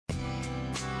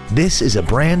This is a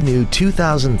brand new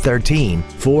 2013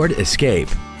 Ford Escape.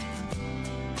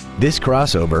 This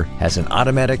crossover has an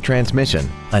automatic transmission,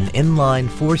 an inline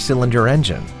 4-cylinder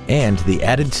engine, and the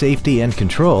added safety and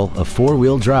control of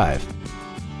 4-wheel drive.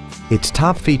 Its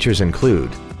top features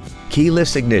include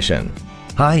keyless ignition,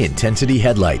 high-intensity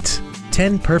headlights,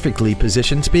 10 perfectly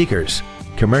positioned speakers,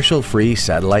 commercial-free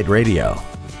satellite radio,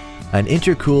 an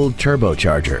intercooled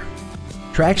turbocharger,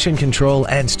 traction control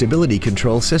and stability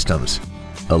control systems,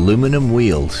 aluminum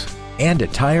wheels, and a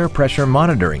tire pressure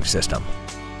monitoring system.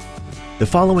 The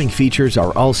following features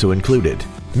are also included: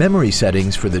 memory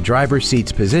settings for the driver's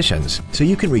seat's positions so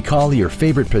you can recall your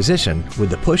favorite position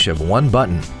with the push of one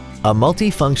button, a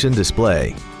multi-function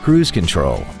display, cruise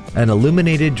control, an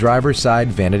illuminated driver's side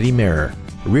vanity mirror,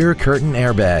 rear curtain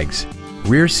airbags,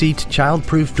 rear seat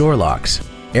child-proof door locks,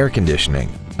 air conditioning,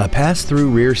 a pass-through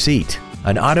rear seat,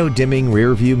 an auto-dimming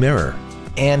rear view mirror,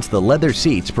 and the leather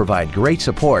seats provide great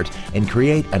support and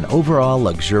create an overall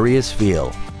luxurious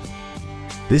feel.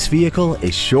 This vehicle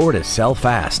is sure to sell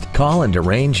fast. Call and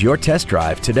arrange your test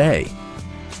drive today.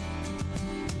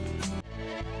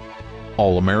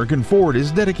 All American Ford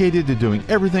is dedicated to doing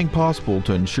everything possible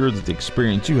to ensure that the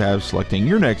experience you have selecting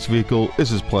your next vehicle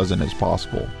is as pleasant as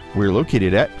possible. We're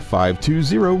located at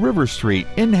 520 River Street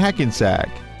in Hackensack.